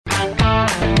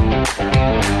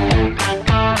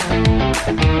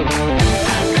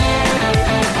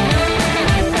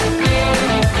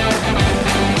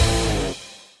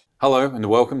Hello and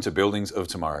welcome to Buildings of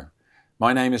Tomorrow.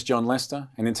 My name is John Lester,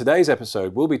 and in today's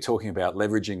episode we'll be talking about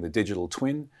leveraging the digital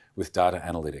twin with data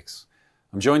analytics.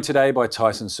 I'm joined today by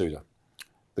Tyson Suter,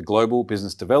 the Global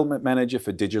Business Development Manager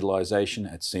for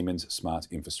Digitalisation at Siemens Smart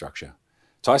Infrastructure.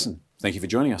 Tyson, thank you for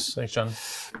joining us. Thanks, John.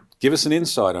 Give us an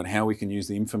insight on how we can use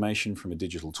the information from a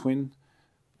digital twin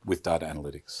with data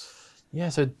analytics. Yeah,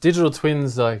 so digital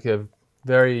twins are like a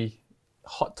very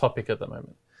hot topic at the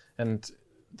moment, and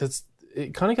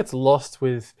it kind of gets lost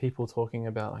with people talking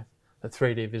about like the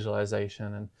 3D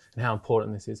visualization and how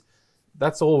important this is.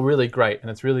 That's all really great, and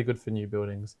it's really good for new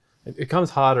buildings. It comes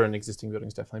harder in existing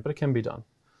buildings, definitely, but it can be done.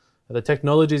 The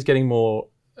technology is getting more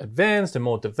advanced and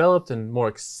more developed and more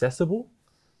accessible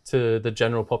to the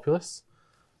general populace.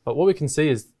 But what we can see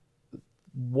is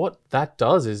what that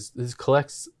does is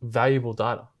collects valuable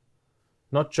data,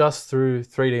 not just through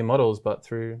 3D models, but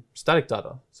through static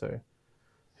data. So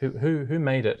who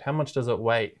made it? How much does it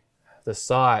weigh? The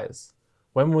size?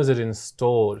 When was it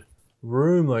installed?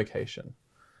 Room location?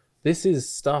 This is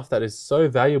stuff that is so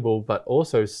valuable, but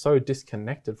also so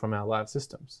disconnected from our live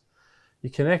systems.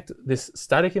 You connect this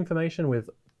static information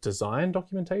with design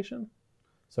documentation.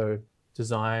 So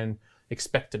design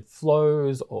expected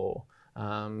flows or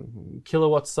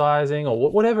kilowatt sizing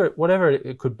or whatever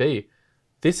it could be.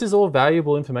 This is all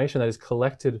valuable information that is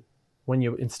collected when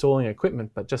you're installing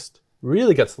equipment, but just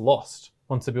really gets lost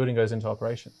once the building goes into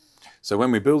operation. So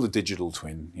when we build a digital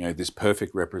twin, this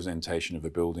perfect representation of a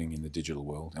building in the digital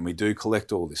world, and we do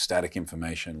collect all this static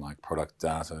information like product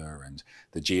data and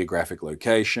the geographic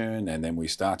location, and then we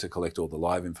start to collect all the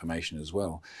live information as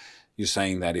well. You're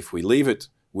saying that if we leave it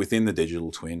within the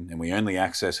digital twin and we only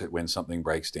access it when something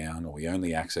breaks down, or we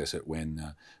only access it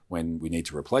when we need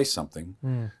to replace something,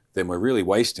 then we're really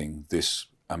wasting this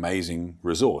amazing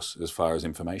resource as far as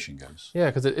information goes. Yeah,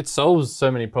 because it solves so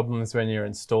many problems when you're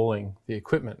installing the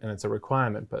equipment and it's a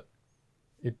requirement, but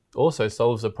it also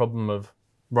solves the problem of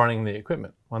running the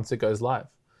equipment once it goes live.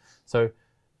 So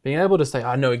being able to say,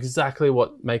 I know exactly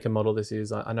what make and model this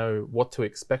is, I know what to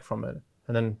expect from it,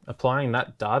 and then applying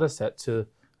that data set to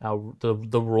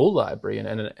the rule library and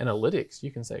analytics,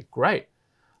 you can say, great,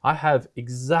 I have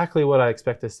exactly what I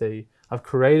expect to see. I've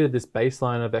created this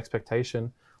baseline of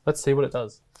expectation. Let's see what it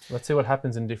does. Let's see what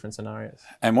happens in different scenarios.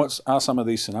 And what are some of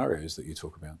these scenarios that you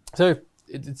talk about? So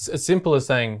it's as simple as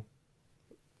saying,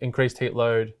 increased heat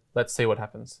load, let's see what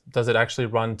happens. Does it actually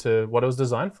run to what it was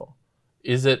designed for?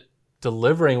 Is it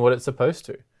delivering what it's supposed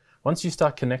to? Once you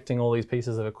start connecting all these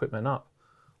pieces of equipment up,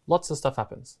 lots of stuff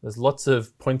happens. There's lots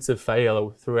of points of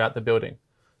failure throughout the building.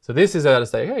 So this is how to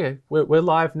say, hey, we're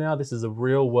live now. This is a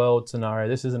real world scenario.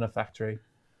 This isn't a factory.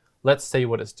 Let's see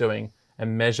what it's doing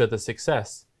and measure the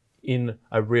success in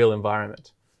a real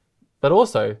environment. But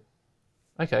also,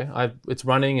 okay, it's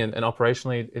running and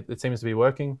operationally it seems to be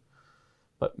working.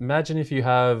 But imagine if you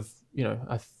have,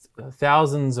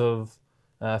 thousands of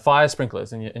fire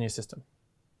sprinklers in your system.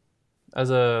 As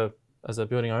a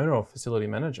building owner or facility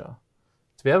manager,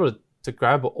 to be able to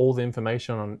grab all the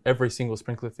information on every single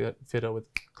sprinkler fitter with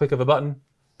a click of a button,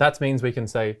 that means we can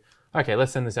say, okay,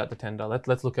 let's send this out to tender.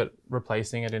 Let's look at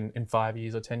replacing it in 5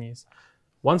 years or 10 years.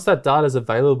 Once that data is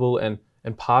available and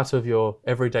part of your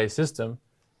everyday system,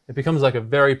 it becomes like a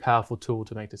very powerful tool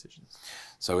to make decisions.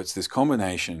 So it's this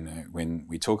combination. When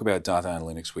we talk about data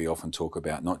analytics, we often talk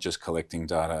about not just collecting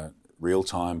data real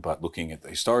time, but looking at the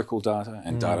historical data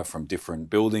and data from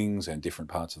different buildings and different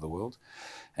parts of the world.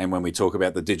 And when we talk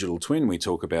about the digital twin, we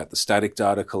talk about the static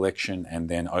data collection and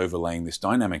then overlaying this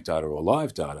dynamic data or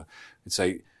live data. It's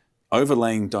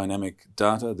overlaying dynamic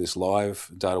data, this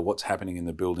live data, what's happening in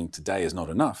the building today is not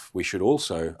enough. We should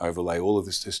also overlay all of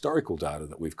this historical data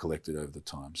that we've collected over the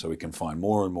time so we can find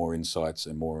more and more insights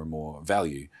and more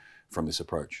value from this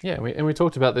approach. Yeah, we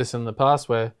talked about this in the past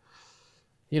where,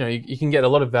 you can get a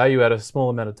lot of value out of a small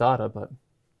amount of data, but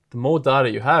the more data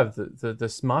you have, the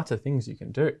smarter things you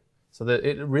can do. So that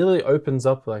it really opens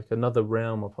up like another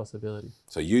realm of possibility.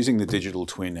 So using the digital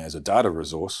twin as a data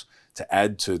resource to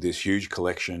add to this huge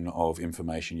collection of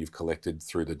information you've collected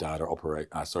through the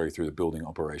through the building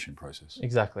operation process.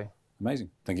 Exactly.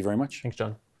 Amazing. Thank you very much. Thanks,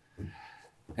 John.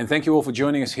 And thank you all for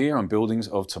joining us here on Buildings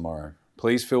of Tomorrow.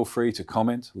 Please feel free to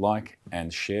comment, like,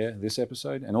 and share this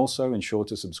episode, and also ensure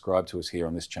to subscribe to us here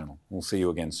on this channel. We'll see you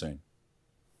again soon.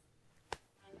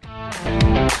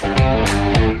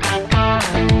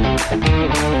 Thank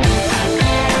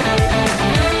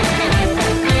you.